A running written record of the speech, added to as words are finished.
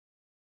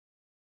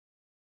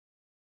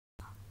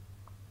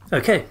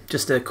Okay,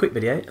 just a quick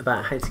video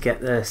about how to get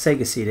the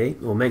Sega CD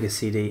or Mega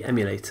CD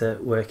emulator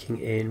working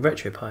in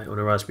RetroPie on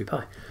a Raspberry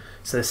Pi.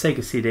 So the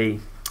Sega CD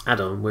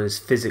add-on was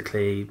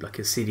physically like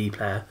a CD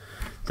player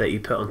that you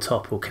put on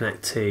top or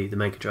connect to the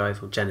Mega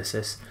Drive or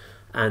Genesis,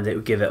 and it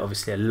would give it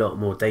obviously a lot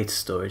more data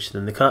storage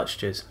than the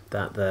cartridges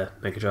that the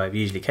Mega Drive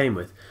usually came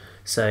with.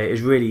 So it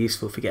was really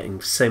useful for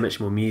getting so much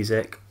more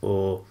music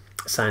or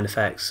sound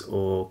effects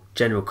or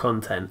general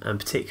content, and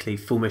particularly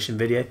full motion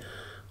video.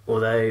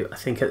 Although I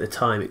think at the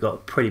time it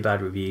got pretty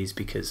bad reviews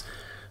because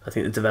I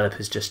think the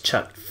developers just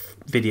chucked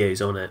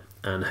videos on it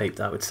and hoped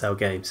that would sell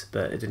games,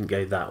 but it didn't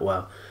go that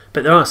well.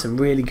 But there are some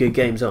really good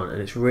games on,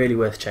 and it's really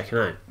worth checking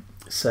out.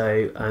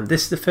 So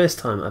this is the first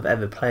time I've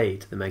ever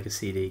played the Mega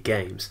CD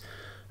games,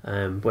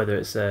 whether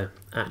it's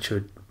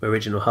actual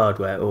original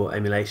hardware or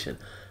emulation,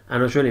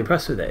 and I was really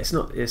impressed with it.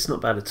 It's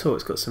not bad at all.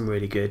 It's got some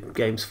really good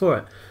games for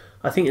it.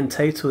 I think in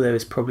total there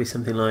was probably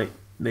something like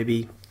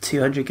maybe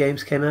 200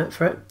 games came out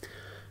for it.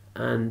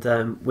 And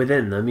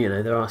within them, you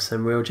know, there are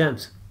some real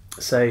gems.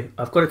 So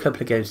I've got a couple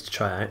of games to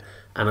try out,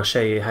 and I'll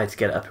show you how to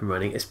get it up and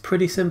running. It's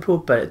pretty simple,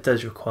 but it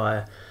does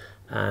require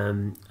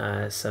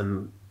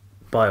some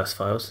BIOS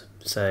files,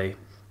 so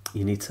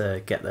you need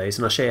to get those,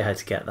 and I'll show you how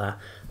to get that.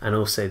 And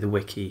also the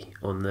wiki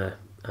on the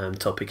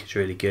topic is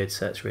really good,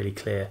 so it's really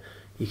clear.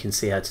 You can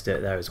see how to do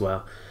it there as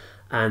well.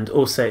 And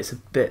also it's a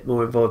bit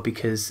more involved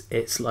because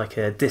it's like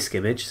a disk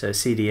image, so a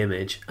CD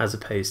image, as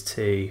opposed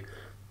to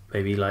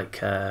maybe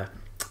like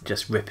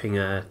just ripping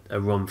a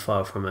ROM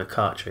file from a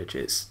cartridge.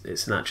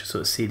 It's an actual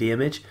sort of CD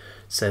image,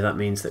 so that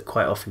means that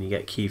quite often you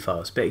get Q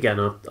files, but again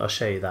I'll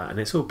show you that, and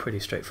it's all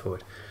pretty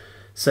straightforward.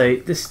 So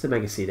this is the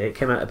Mega CD. It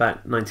came out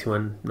about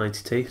 91,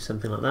 92,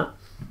 something like that.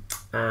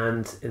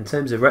 And in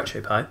terms of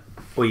RetroPie,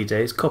 all you do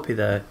is copy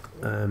the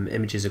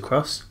images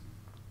across,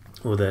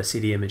 or the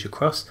CD image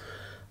across,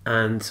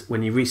 and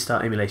when you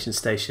restart Emulation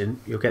Station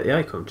you'll get the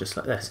icon just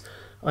like this.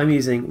 I'm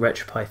using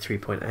RetroPie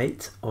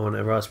 3.8 on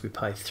a Raspberry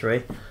Pi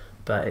 3,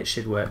 but it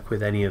should work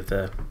with any of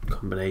the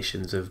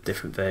combinations of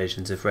different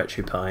versions of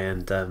RetroPie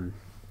and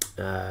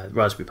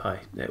Raspberry Pi.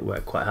 It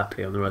worked quite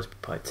happily on the Raspberry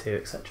Pi 2,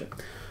 etc.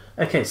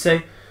 Okay,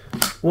 so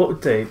what we'll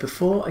do,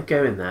 before I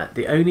go in there,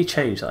 the only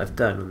change that I've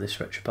done on this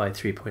RetroPie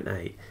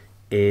 3.8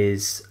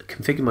 is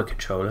configure my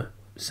controller.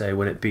 So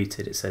when it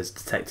booted it says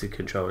detected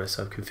controller,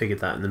 so I've configured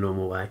that in the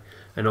normal way,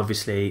 and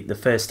obviously the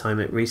first time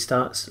it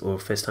restarts or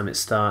first time it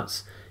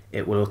starts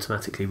it will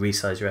automatically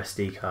resize your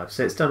SD card.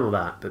 So it's done all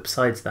that, but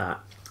besides that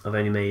I've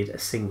only made a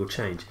single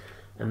change,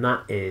 and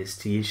that is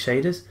to use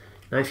shaders.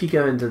 Now if you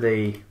go under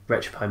the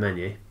RetroPie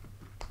menu,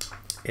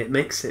 it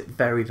makes it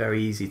very, very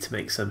easy to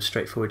make some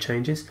straightforward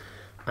changes,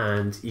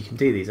 and you can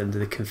do these under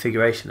the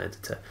configuration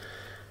editor.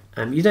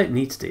 You don't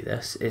need to do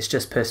this, it's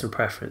just personal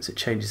preference. It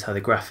changes how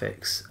the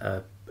graphics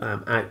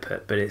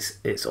output, but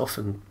it's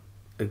often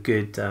a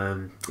good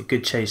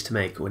change to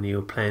make when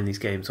you're playing these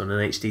games on an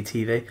HD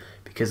TV,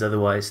 because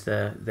otherwise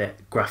the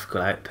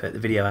graphical output, the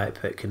video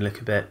output, can look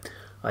a bit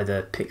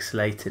either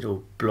pixelated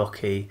or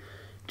blocky,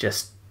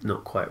 just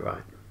not quite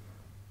right.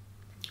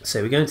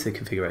 So we go into the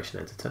configuration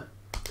editor,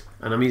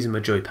 and I'm using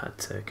my joypad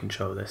to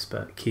control this,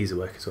 but keys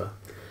will work as well.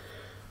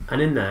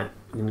 And in there,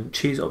 I'm going to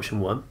choose option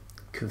 1,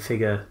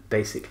 configure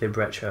basic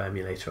libretro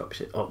emulator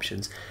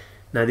options.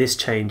 Now this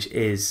change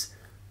is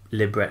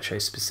libretro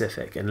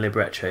specific, and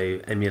libretro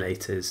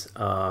emulators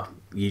are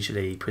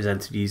usually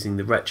presented using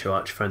the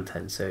RetroArch front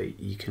end, so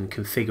you can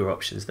configure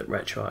options that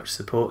RetroArch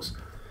supports.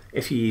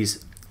 If you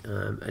use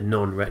a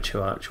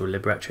non-RetroArch or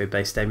libretro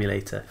based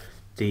emulator,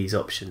 these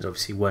options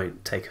obviously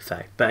won't take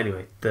effect. But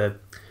anyway, the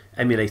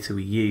emulator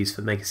we use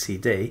for Mega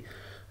CD,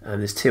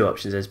 there's two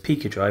options. There's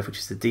Pico Drive, which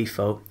is the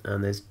default,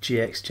 and there's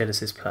GX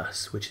Genesis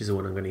Plus, which is the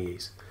one I'm going to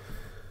use.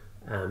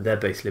 They're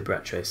both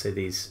libretro, so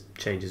these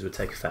changes would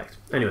take effect.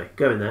 Anyway,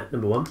 go in there,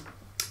 number 1,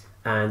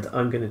 and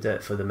I'm going to do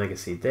it for the Mega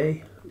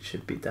CD. It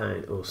should be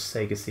down, or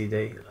Sega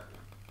CD.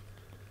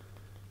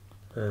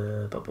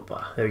 There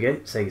we go,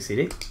 Sega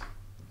CD.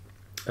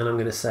 And I'm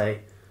going to say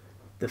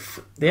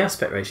the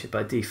aspect ratio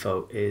by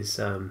default is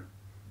on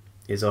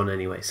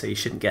anyway, so you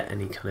shouldn't get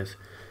any kind of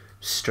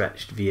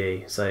stretched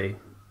view. So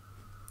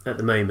at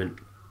the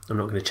moment I'm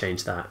not going to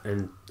change that,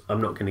 and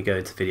I'm not going to go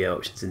into video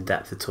options in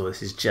depth at all.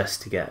 This is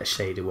just to get a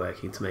shader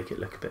working to make it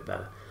look a bit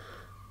better.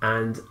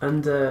 And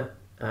under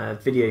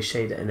video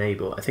shader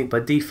enable, I think by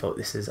default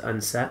this is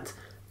unset,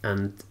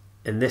 and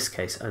in this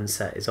case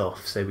unset is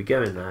off. So we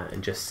go in there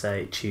and just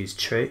say choose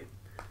true.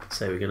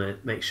 So we're going to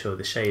make sure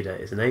the shader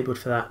is enabled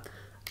for that,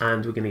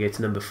 and we're going to go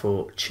to number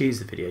 4, choose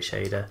the video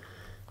shader.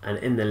 And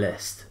in the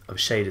list of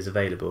shaders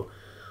available,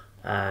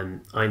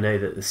 I know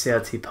that the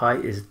CRT Pi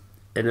is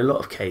in a lot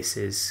of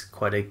cases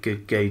quite a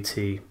good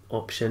go-to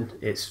option.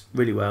 It's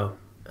really well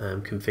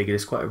configured.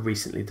 It's quite a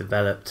recently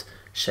developed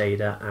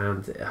shader,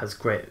 and it has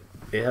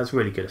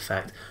really good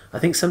effect. I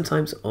think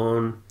sometimes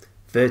on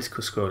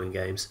vertical scrolling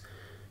games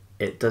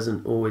it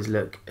doesn't always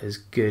look as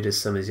good as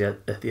some of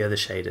the other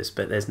shaders,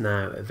 but there's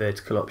now a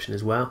vertical option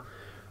as well,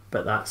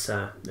 but that's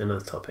another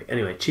topic.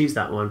 Anyway, choose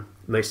that one.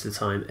 Most of the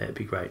time it'd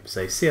be great.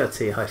 So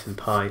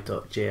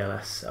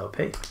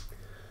crt-pi.glslp,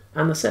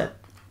 and that's it.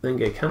 then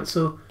go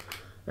cancel,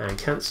 and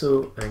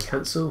cancel, and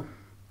cancel,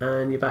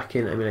 and you're back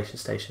in Emulation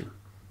Station.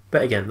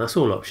 But again, that's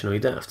all optional, you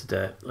don't have to do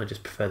it, I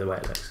just prefer the way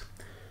it looks.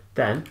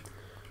 Then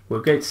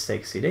we'll go to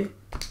Sega CD,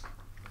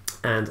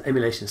 and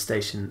Emulation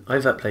Station,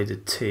 I've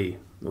uploaded two,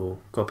 or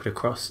copied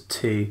across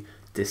two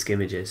disk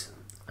images,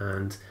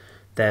 and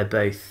they're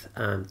both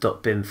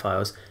 .bin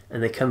files,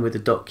 and they come with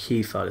a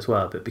 .q file as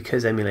well, but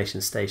because Emulation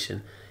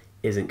Station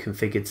isn't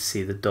configured to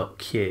see the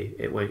 .q,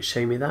 it won't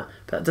show me that,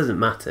 but that doesn't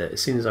matter.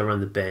 As soon as I run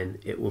the bin,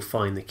 it will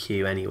find the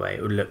q anyway,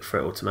 it will look for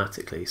it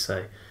automatically,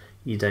 so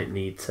you don't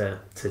need to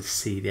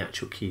see the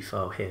actual q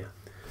file here.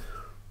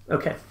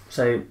 Okay,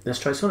 so let's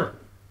try Sonic.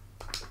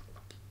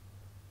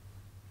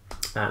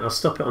 And I'll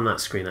stop it on that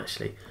screen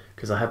actually,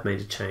 because I have made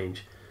a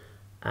change.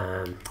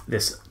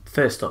 This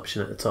first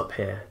option at the top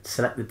here,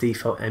 select the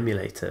default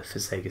emulator for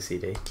Sega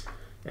CD.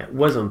 It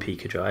was on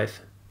Pico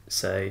Drive,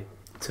 so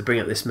to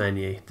bring up this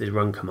menu, the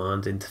run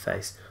command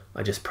interface,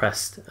 I just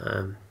pressed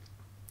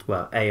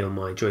well, A on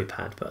my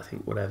joypad, but I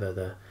think whatever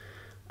the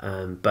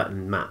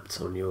button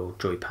mapped on your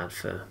joypad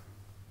for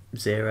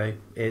 0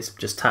 is,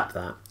 just tap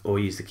that or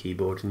use the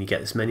keyboard and you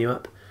get this menu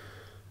up.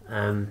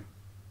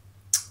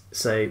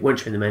 So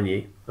once you're in the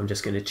menu, I'm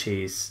just going to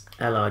choose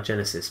LR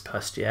Genesis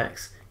plus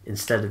GX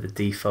instead of the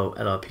default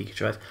LR Pico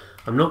Drive.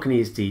 I'm not going to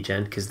use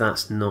dgen because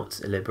that's not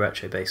a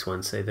libretro based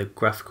one, so the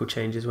graphical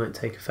changes won't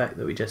take effect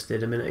that we just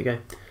did a minute ago.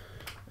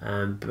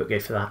 But go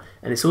for that.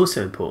 And it's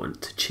also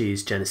important to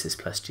choose Genesis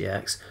plus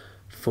GX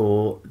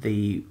for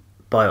the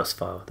BIOS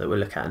file that we'll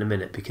look at in a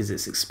minute, because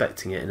it's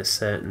expecting it in a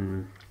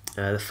certain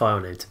the file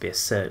name to be a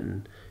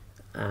certain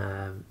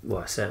well,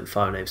 a certain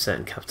file name,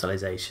 certain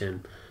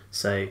capitalization.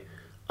 So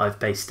I've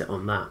based it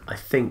on that. I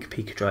think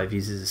Pico Drive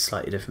uses a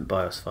slightly different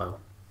BIOS file.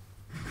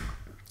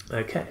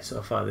 Okay, so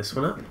I'll fire this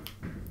one up.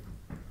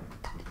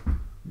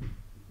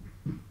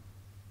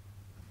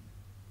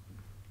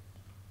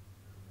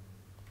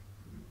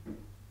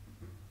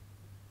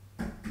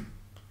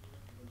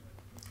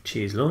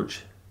 Choose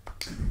launch.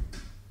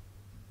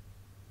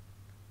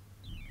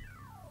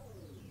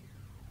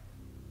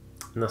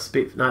 And that's a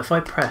bit, now if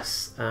I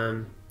press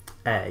A,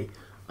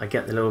 I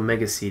get the little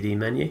Mega CD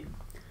menu,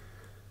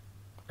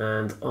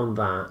 and on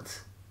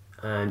that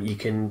you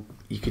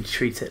could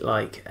treat it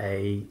like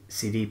a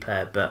CD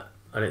player, but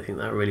I don't think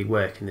that will really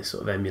work in this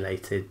sort of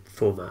emulated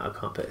format. I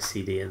can't put a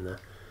CD in there.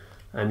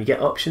 You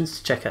get options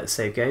to check out the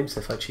save games.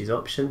 So if I choose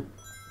option,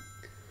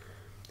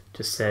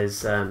 just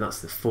says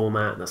that's the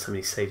format, that's how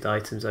many saved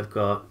items I've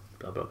got,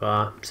 blah blah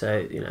blah.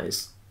 So you know,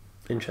 it's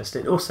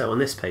interesting. Also on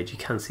this page you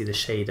can see the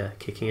shader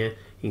kicking in.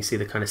 You can see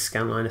the kind of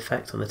scanline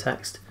effect on the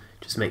text,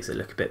 just makes it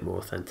look a bit more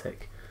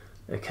authentic.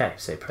 Okay,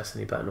 so press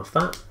any button off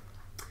that,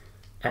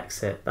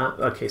 exit that.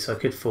 Okay, so I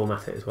could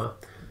format it as well.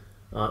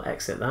 I'll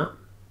exit that,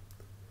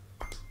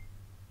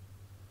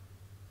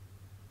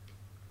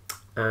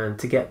 and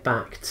to get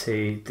back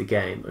to the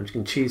game I'm just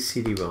going to choose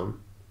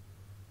CD-ROM,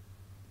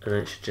 and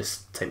then it should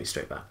just take me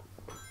straight back.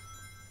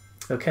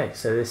 Okay,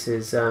 so this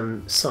is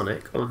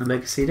Sonic on the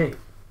Mega CD.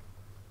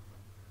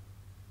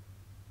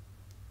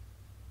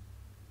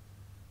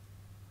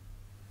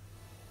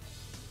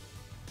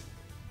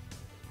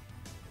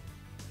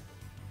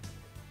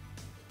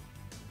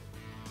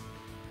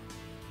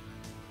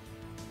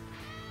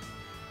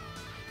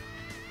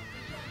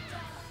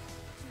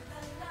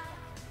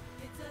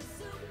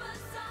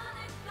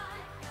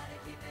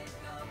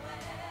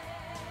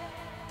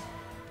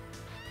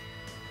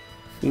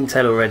 You can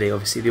tell already,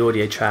 obviously, the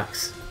audio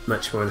tracks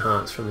much more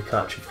enhanced from the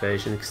cartridge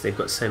version because they've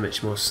got so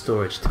much more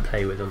storage to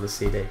play with on the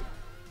CD.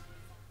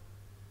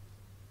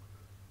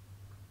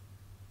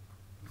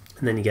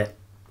 And then you get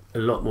a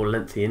lot more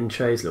lengthy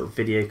intros, little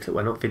video clip,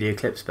 well, not video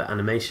clips, but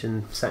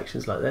animation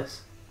sections like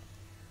this.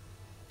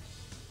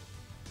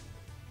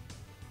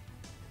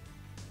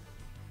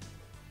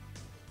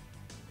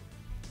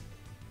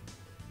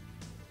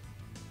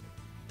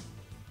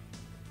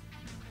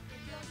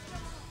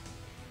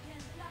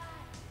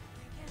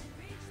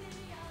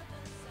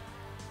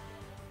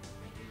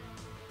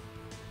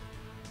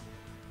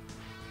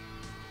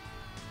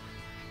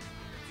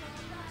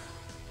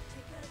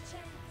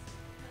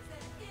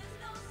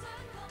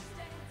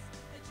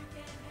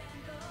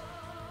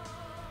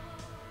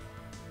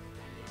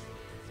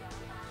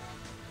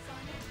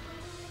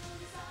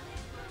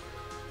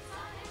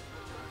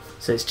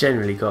 So it's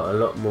generally got a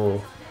lot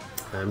more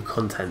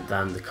content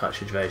than the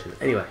cartridge version.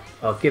 Anyway,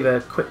 I'll give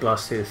a quick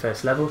blast through the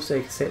first level so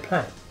you can see it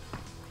play.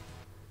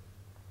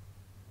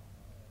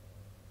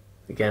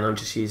 Again, I'm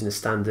just using a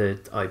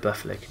standard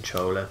iBuffalo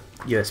controller,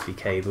 USB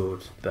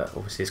cabled, but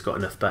obviously it's got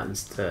enough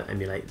buttons to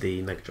emulate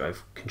the Mega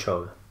Drive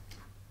controller.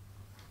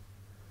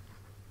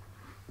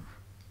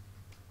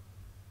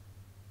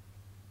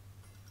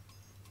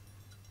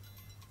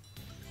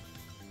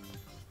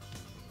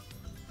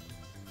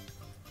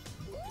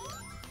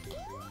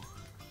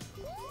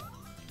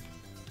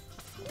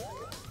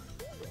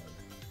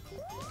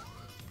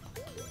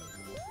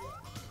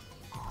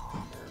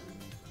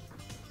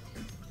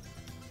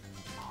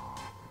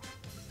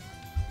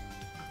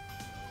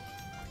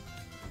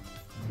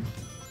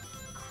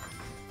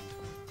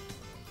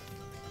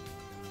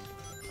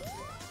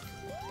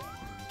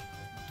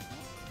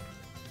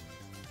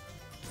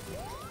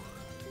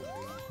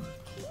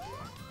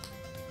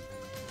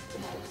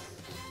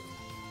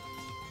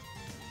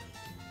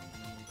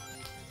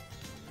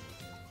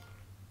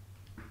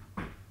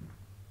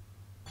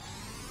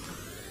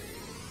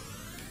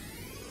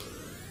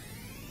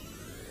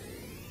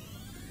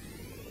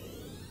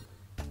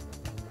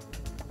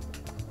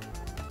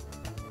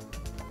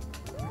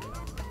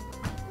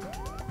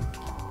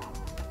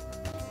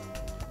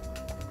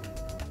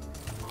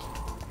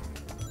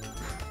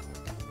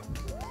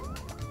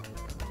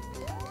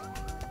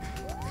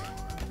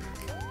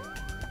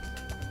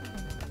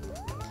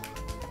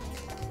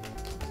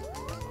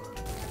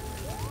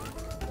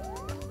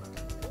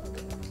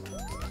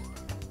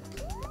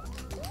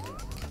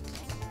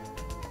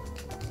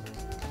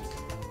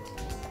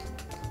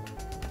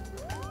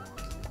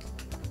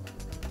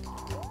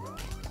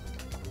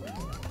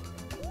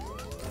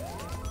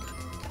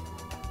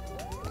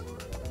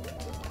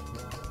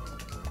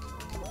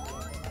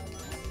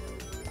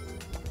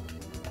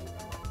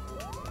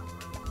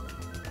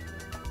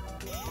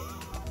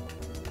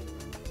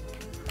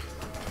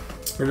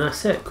 And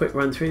that's it, quick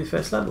run through the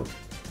first level.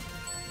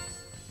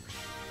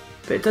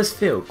 But it does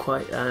feel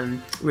quite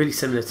really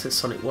similar to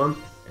Sonic 1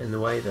 in the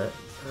way that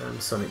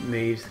Sonic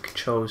moves, the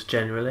controls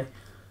generally.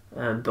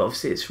 But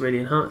obviously it's really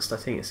enhanced. I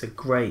think it's a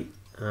great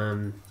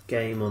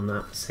game on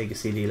that Sega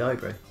CD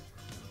library.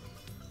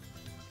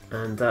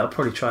 And I'll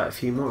probably try it a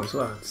few more as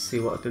well to see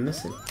what I've been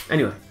missing.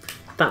 Anyway,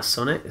 that's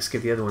Sonic. Let's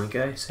give the other one a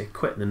go. So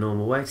quit in the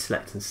normal way,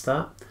 select and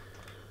start.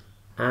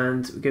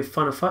 And we go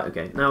Final Fight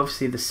again. Now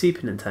obviously the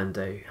Super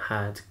Nintendo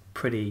had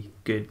pretty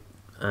good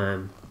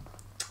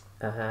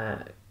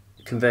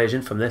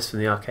conversion from this, from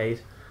the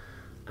arcade.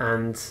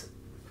 And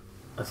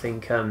I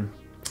think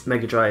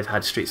Mega Drive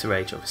had Streets of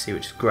Rage obviously,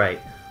 which is great.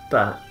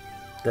 But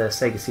the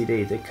Sega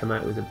CD did come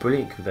out with a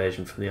brilliant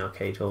conversion from the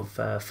arcade of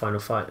Final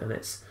Fight, and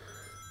it's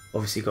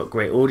obviously got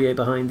great audio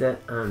behind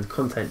it, and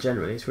content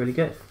generally is really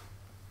good.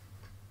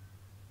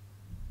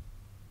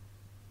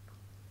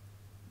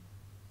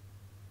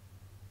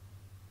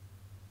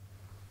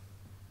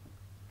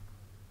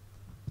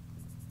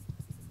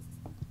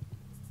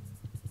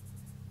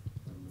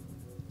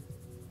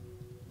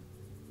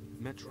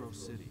 Metro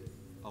City,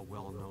 a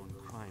well-known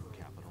crime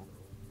capital,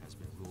 has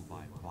been ruled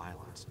by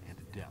violence and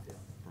death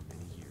for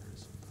many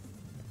years.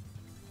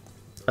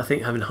 I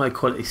think having high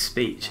quality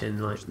speech in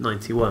like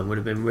 '91 would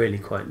have been really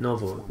quite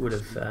novel. It would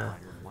have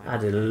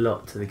added a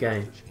lot to the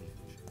game.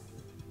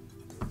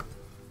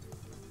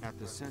 At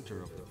the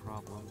center of the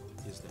problem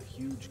is the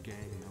huge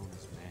gang known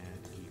as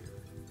Mad Gear.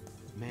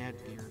 Mad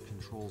Gear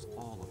controls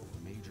all of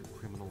the major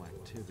criminal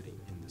activity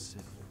in the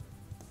city.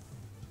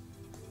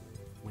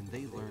 When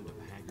they learned of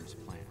Hager's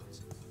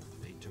plans,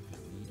 they took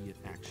immediate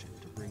action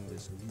to bring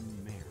this new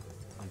mayor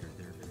under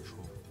their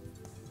control.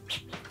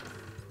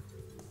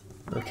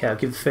 Okay, I'll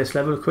give the first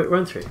level a quick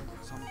run through.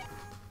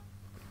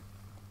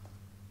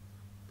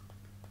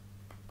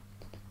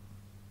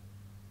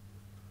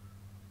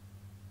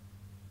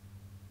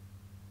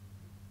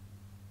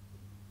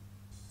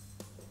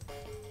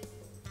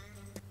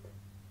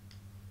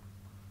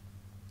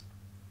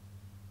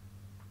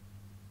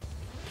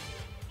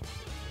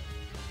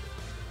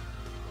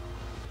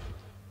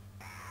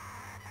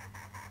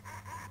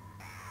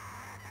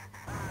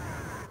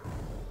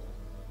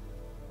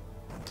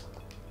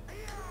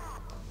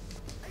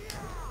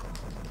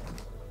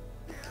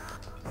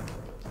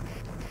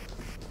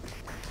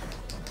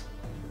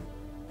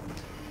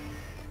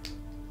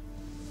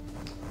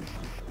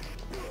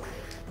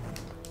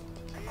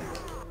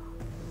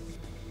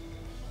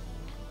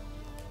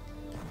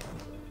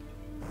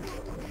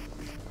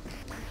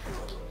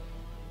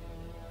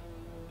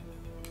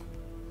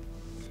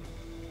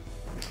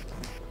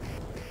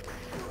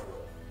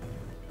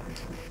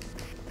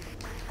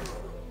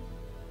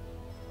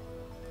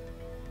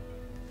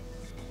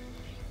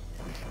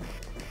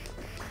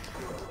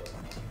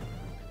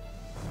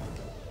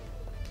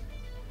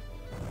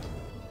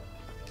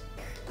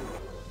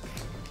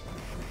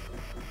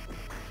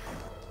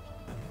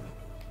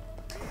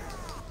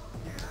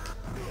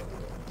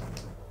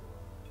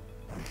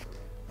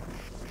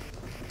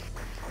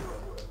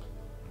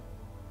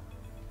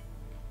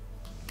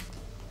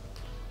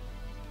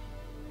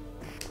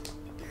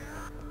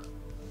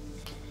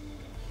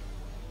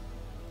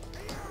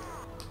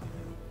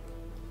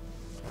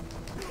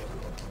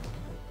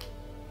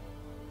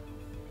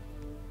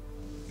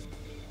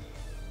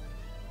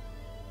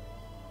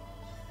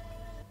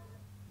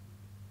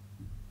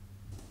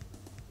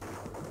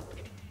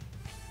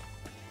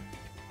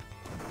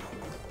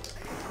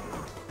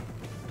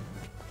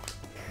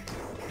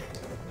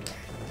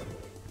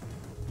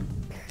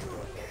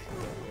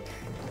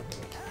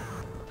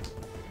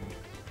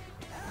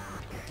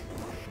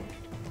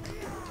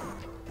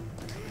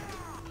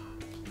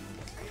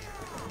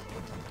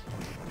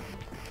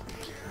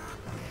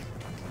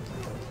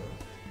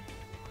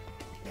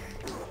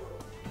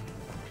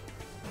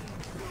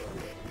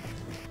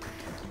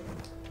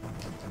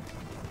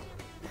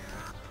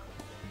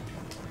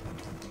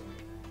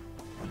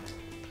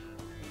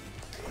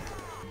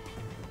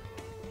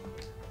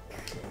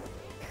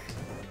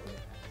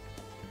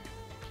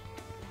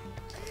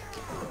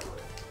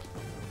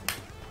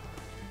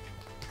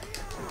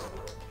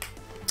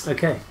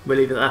 Okay, we'll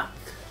leave it at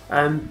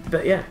that.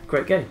 But yeah,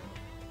 great game.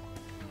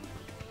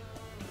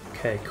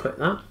 Okay, quit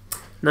that.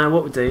 Now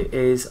what we'll do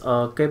is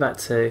I'll go back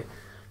to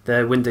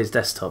the Windows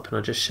desktop and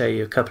I'll just show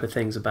you a couple of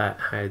things about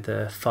how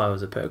the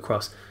files are put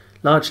across.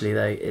 Largely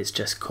though, it's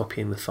just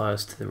copying the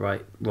files to the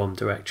right ROM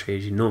directory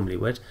as you normally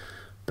would,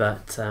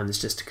 but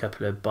there's just a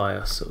couple of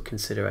BIOS sort of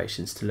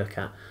considerations to look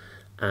at,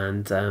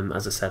 and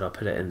as I said, I'll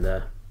put it in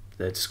the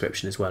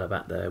description as well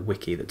about the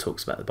wiki that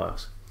talks about the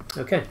BIOS.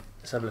 Okay,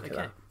 let's have a look at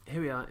that.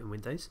 Here we are in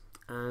Windows,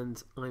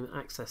 and I'm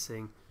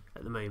accessing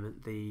at the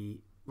moment the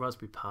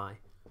Raspberry Pi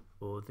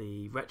or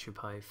the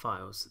RetroPie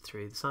files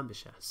through the Samba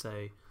share.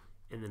 So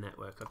in the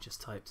network I've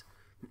just typed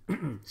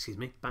excuse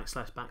me, / there,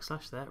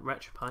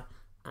 RetroPie,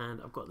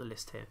 and I've got the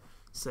list here.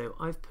 So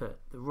I've put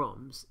the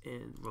ROMs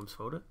in ROMs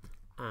folder,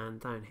 and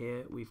down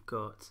here we've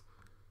got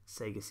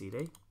Sega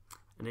CD,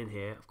 and in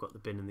here I've got the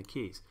bin and the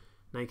keys.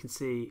 Now you can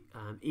see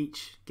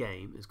each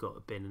game has got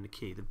a bin and a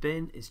queue. The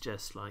bin is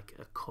just like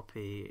a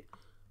copy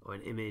or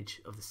an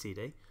image of the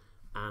CD,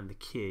 and the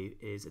queue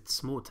is a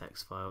small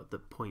text file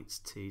that points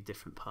to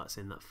different parts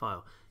in that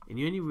file. And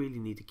you only really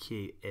need a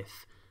queue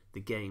if the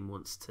game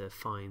wants to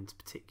find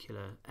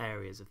particular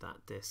areas of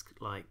that disc,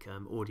 like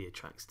audio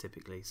tracks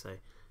typically, so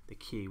the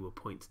queue will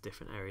point to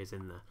different areas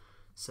in there.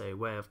 So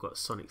where I've got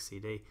Sonic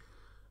CD,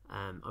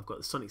 I've got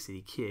the Sonic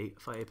CD queue.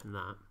 If I open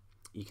that,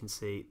 you can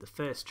see the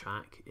first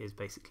track is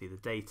basically the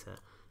data,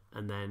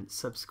 and then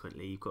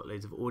subsequently you've got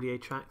loads of audio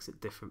tracks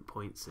at different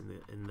points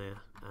in the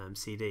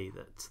CD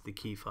that the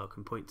queue file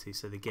can point to.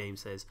 So the game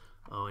says,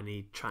 oh, I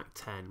need track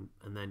 10,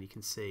 and then you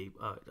can see,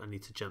 oh, I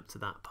need to jump to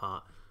that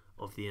part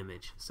of the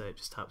image, so it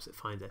just helps it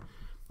find it.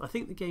 I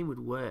think the game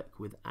would work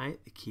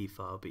without the queue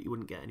file, but you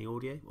wouldn't get any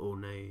audio or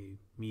no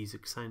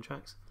music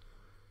soundtracks.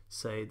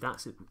 So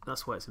that's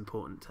why it's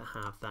important to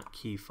have that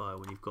queue file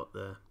when you've got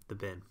the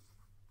bin.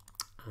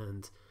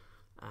 And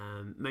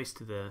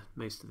most of the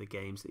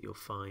games that you'll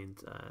find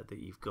that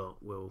you've got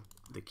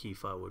the queue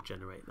file will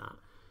generate that.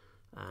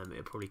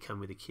 It'll probably come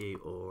with a queue,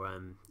 or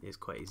it's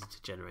quite easy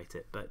to generate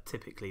it, but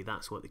typically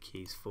that's what the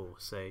queue's for,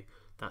 so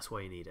that's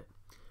why you need it.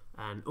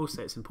 And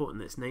also it's important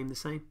that it's named the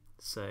same,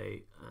 so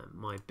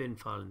my bin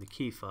file and the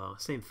queue file,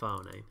 same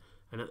file name,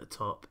 and at the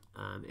top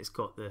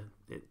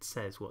it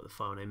says what the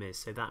file name is,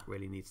 so that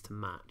really needs to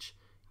match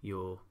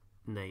your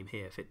name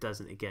here. If it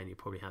doesn't, again, you'll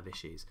probably have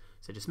issues.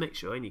 So just make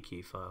sure in your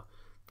queue file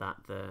that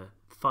the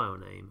file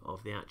name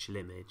of the actual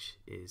image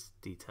is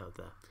detailed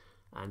there.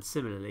 And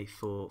similarly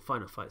for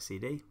Final Fight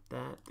CD,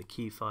 there the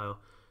queue file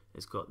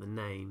has got the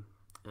name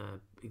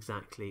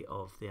exactly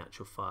of the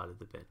actual file of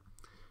the bin.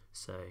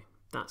 So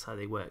that's how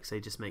they work. So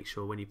just make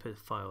sure when you put a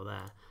file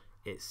there,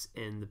 it's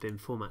in the bin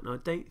format. Now I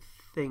don't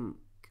think,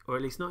 or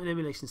at least not in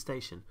Emulation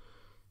Station,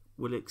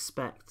 will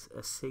expect a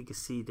Sega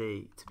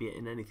CD to be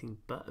in anything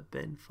but a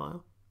bin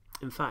file.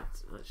 In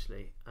fact,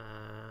 actually,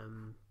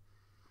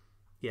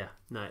 yeah,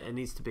 no, it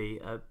needs to be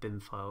a bin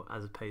file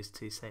as opposed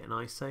to, say, an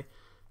ISO,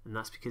 and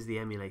that's because the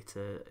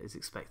emulator is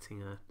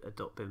expecting a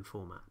 .bin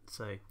format.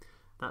 So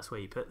that's where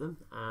you put them,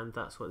 and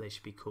that's what they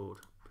should be called.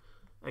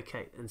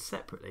 Okay, and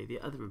separately, the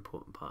other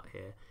important part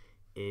here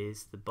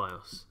is the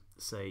BIOS.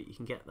 So you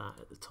can get that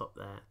at the top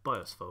there,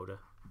 BIOS folder.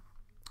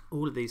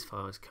 All of these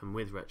files come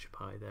with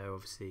RetroPie. They're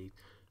obviously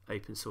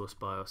open source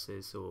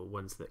BIOSes, or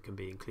ones that can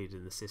be included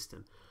in the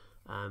system,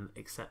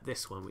 except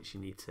this one, which you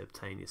need to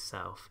obtain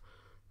yourself.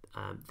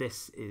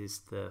 This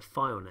is the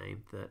file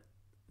name that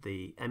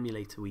the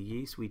emulator we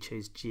used. We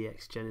chose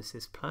GX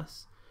Genesis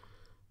Plus,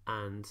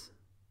 and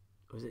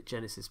was it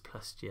Genesis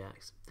Plus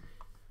GX?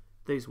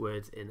 Those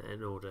words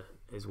in order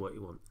is what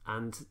you want,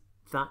 and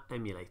that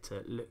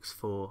emulator looks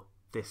for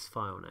this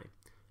file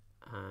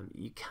name.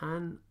 You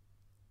can,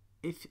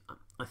 if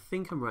I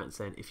think I'm right in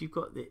saying, if you've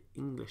got the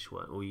English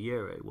one or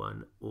Euro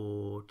one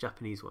or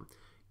Japanese one,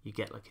 you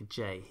get like a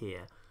J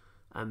here.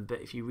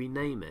 But if you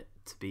rename it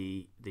to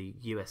be the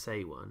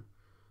USA one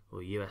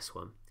or US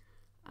one,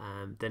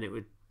 then it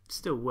would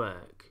still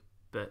work,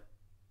 but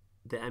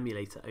the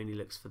emulator only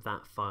looks for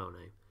that file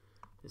name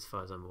as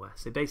far as I'm aware.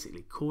 So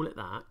basically call it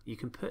that. You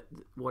can put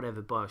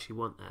whatever BIOS you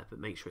want there, but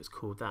make sure it's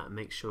called that, and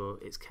make sure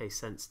it's case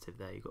sensitive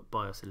there. You've got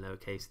BIOS in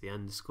lowercase, the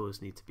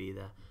underscores need to be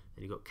there,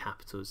 and you've got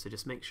capitals, so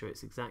just make sure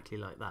it's exactly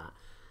like that.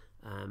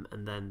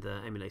 And then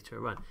the emulator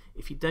will run.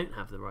 If you don't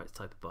have the right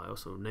type of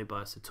BIOS, or no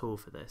BIOS at all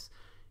for this,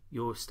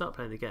 you'll start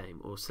playing the game,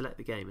 or select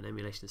the game in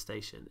Emulation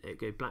Station, it'll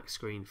go black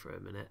screen for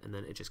a minute, and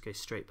then it just goes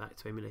straight back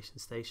to Emulation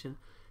Station.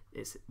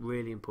 It's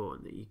really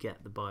important that you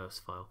get the BIOS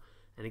file,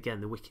 and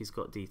again the wiki's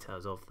got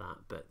details of that,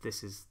 but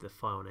this is the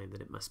file name that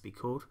it must be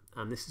called,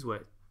 and this has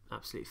worked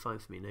absolutely fine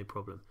for me, no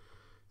problem.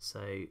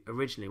 So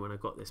originally when I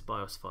got this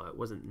BIOS file, it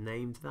wasn't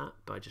named that,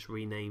 but I just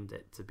renamed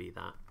it to be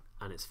that,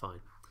 and it's fine.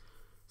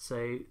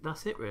 So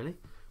that's it really.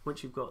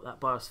 Once you've got that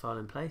BIOS file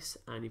in place,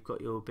 and you've got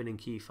your bin and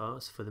queue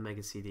files for the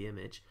Mega CD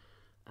image,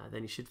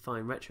 then you should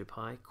find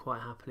RetroPie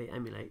quite happily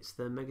emulates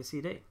the Mega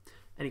CD.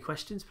 Any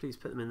questions, please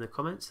put them in the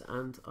comments,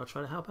 and I'll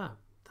try to help out.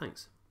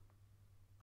 Thanks.